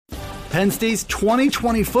Penn State's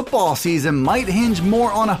 2020 football season might hinge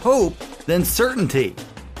more on hope than certainty.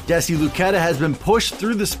 Jesse Luketa has been pushed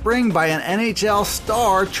through the spring by an NHL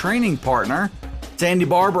star training partner. Sandy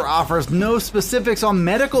Barbour offers no specifics on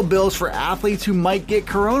medical bills for athletes who might get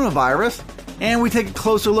coronavirus. And we take a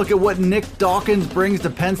closer look at what Nick Dawkins brings to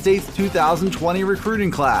Penn State's 2020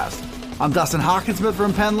 recruiting class. I'm Dustin Hawkinsmith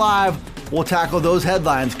from Penn Live. We'll tackle those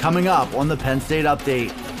headlines coming up on the Penn State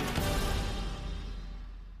Update.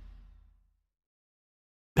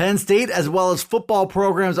 Penn State, as well as football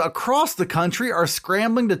programs across the country, are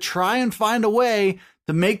scrambling to try and find a way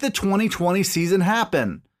to make the 2020 season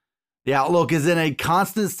happen. The outlook is in a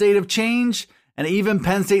constant state of change, and even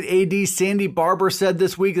Penn State AD Sandy Barbour said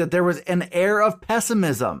this week that there was an air of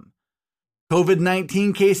pessimism.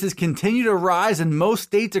 COVID-19 cases continue to rise in most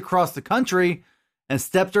states across the country, and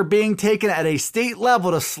steps are being taken at a state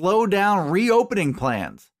level to slow down reopening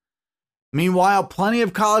plans. Meanwhile, plenty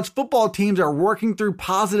of college football teams are working through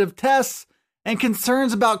positive tests and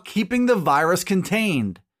concerns about keeping the virus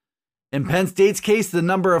contained. In Penn State's case, the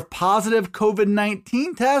number of positive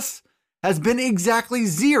COVID-19 tests has been exactly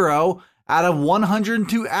 0 out of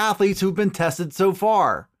 102 athletes who've been tested so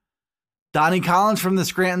far. Donnie Collins from the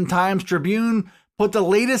Scranton Times-Tribune put the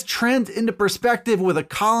latest trend into perspective with a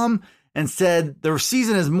column and said the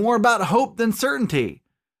season is more about hope than certainty.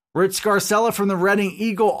 Rich Scarcella from the Reading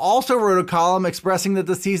Eagle also wrote a column expressing that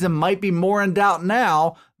the season might be more in doubt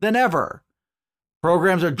now than ever.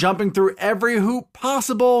 Programs are jumping through every hoop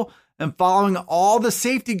possible and following all the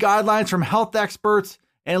safety guidelines from health experts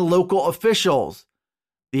and local officials.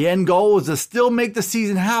 The end goal was to still make the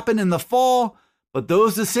season happen in the fall, but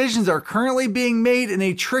those decisions are currently being made in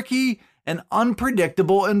a tricky and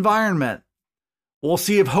unpredictable environment. We'll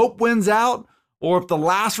see if hope wins out, or if the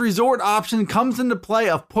last resort option comes into play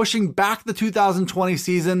of pushing back the 2020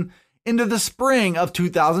 season into the spring of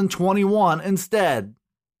 2021 instead.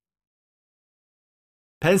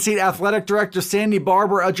 Penn State Athletic Director Sandy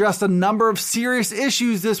Barbour addressed a number of serious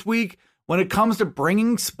issues this week when it comes to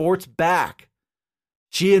bringing sports back.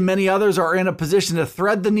 She and many others are in a position to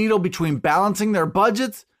thread the needle between balancing their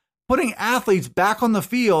budgets, putting athletes back on the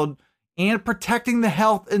field, and protecting the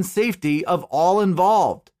health and safety of all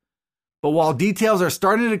involved. But while details are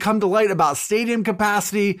starting to come to light about stadium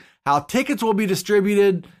capacity, how tickets will be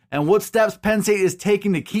distributed, and what steps Penn State is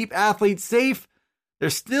taking to keep athletes safe,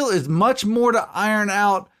 there still is much more to iron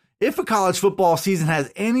out if a college football season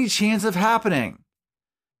has any chance of happening.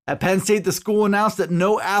 At Penn State, the school announced that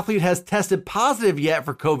no athlete has tested positive yet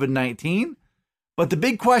for COVID-19, but the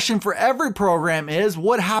big question for every program is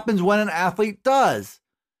what happens when an athlete does?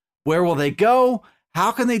 Where will they go?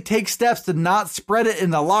 How can they take steps to not spread it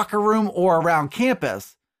in the locker room or around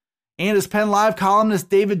campus? And as Penn Live columnist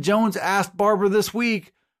David Jones asked Barbour this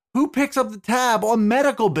week, who picks up the tab on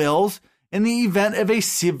medical bills in the event of a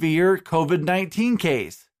severe COVID-19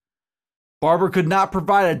 case? Barbour could not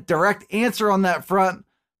provide a direct answer on that front,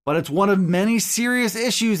 but it's one of many serious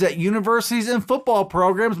issues that universities and football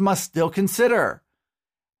programs must still consider.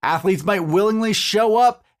 Athletes might willingly show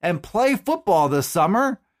up and play football this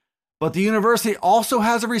summer, but the university also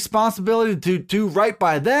has a responsibility to do right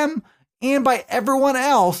by them and by everyone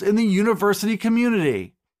else in the university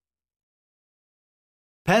community.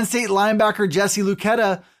 Penn State linebacker Jesse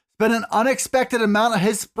Luketa spent an unexpected amount of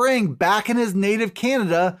his spring back in his native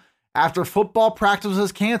Canada after football practice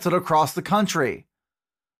was canceled across the country.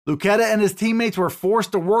 Luketa and his teammates were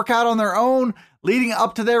forced to work out on their own leading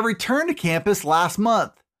up to their return to campus last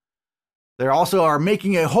month. They also are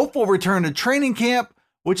making a hopeful return to training camp,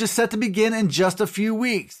 which is set to begin in just a few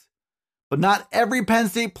weeks. But not every Penn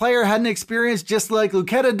State player had an experience just like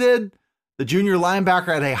Luketa did. The junior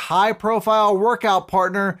linebacker had a high-profile workout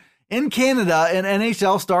partner in Canada and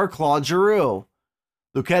NHL star Claude Giroux.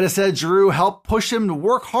 Luketa said Giroux helped push him to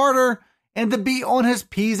work harder and to be on his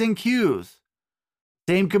P's and Q's.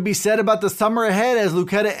 Same could be said about the summer ahead as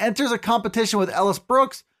Luketa enters a competition with Ellis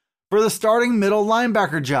Brooks for the starting middle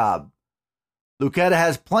linebacker job. Luketa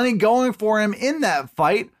has plenty going for him in that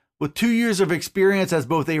fight with 2 years of experience as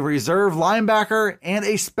both a reserve linebacker and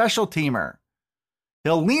a special teamer.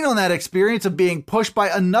 He'll lean on that experience of being pushed by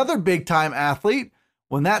another big-time athlete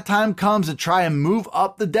when that time comes to try and move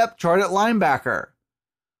up the depth chart at linebacker.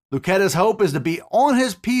 Luketa's hope is to be on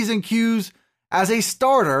his P's and Q's as a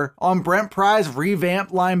starter on Brent Pry's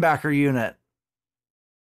revamped linebacker unit.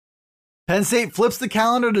 Penn State flips the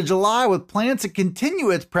calendar to July with plans to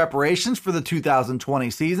continue its preparations for the 2020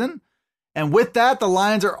 season. And with that, the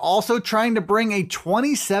Lions are also trying to bring a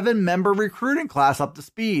 27-member recruiting class up to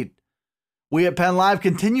speed. We at Penn Live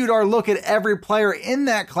continued our look at every player in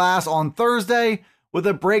that class on Thursday with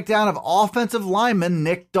a breakdown of offensive lineman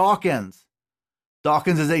Nick Dawkins.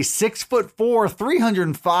 Dawkins is a 6'4",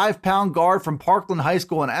 305-pound guard from Parkland High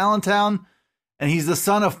School in Allentown, and he's the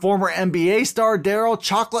son of former NBA star Daryl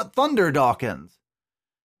Chocolate Thunder Dawkins.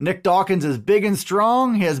 Nick Dawkins is big and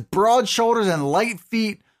strong. He has broad shoulders and light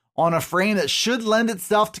feet on a frame that should lend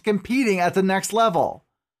itself to competing at the next level.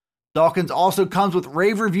 Dawkins also comes with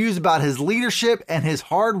rave reviews about his leadership and his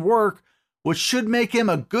hard work, which should make him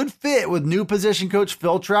a good fit with new position coach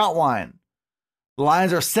Phil Trautwein. The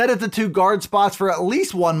Lions are set at the 2 guard spots for at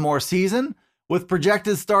least one more season, with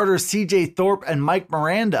projected starters CJ Thorpe and Mike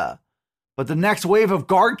Miranda. But the next wave of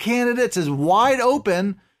guard candidates is wide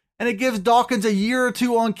open, and it gives Dawkins a year or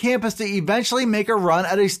 2 on campus to eventually make a run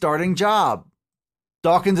at a starting job.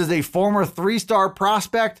 Dawkins is a former 3-star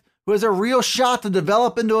prospect who has a real shot to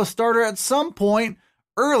develop into a starter at some point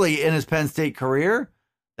early in his Penn State career.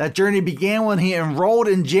 That journey began when he enrolled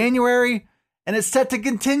in January, and it's set to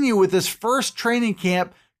continue with his first training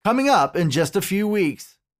camp coming up in just a few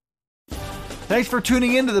weeks. Thanks for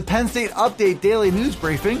tuning in to the Penn State Update Daily News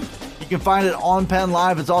Briefing. You can find it on Penn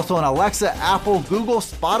Live. It's also on Alexa, Apple, Google,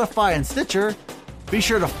 Spotify, and Stitcher. Be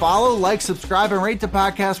sure to follow, like, subscribe, and rate the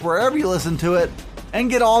podcast wherever you listen to it, and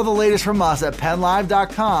get all the latest from us at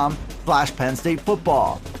PennLive.com/Penn State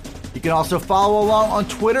Football. You can also follow along on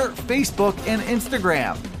Twitter, Facebook, and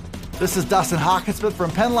Instagram. This is Dustin Hawkinsmith from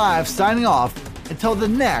Penn Live signing off until the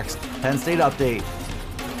next Penn State Update.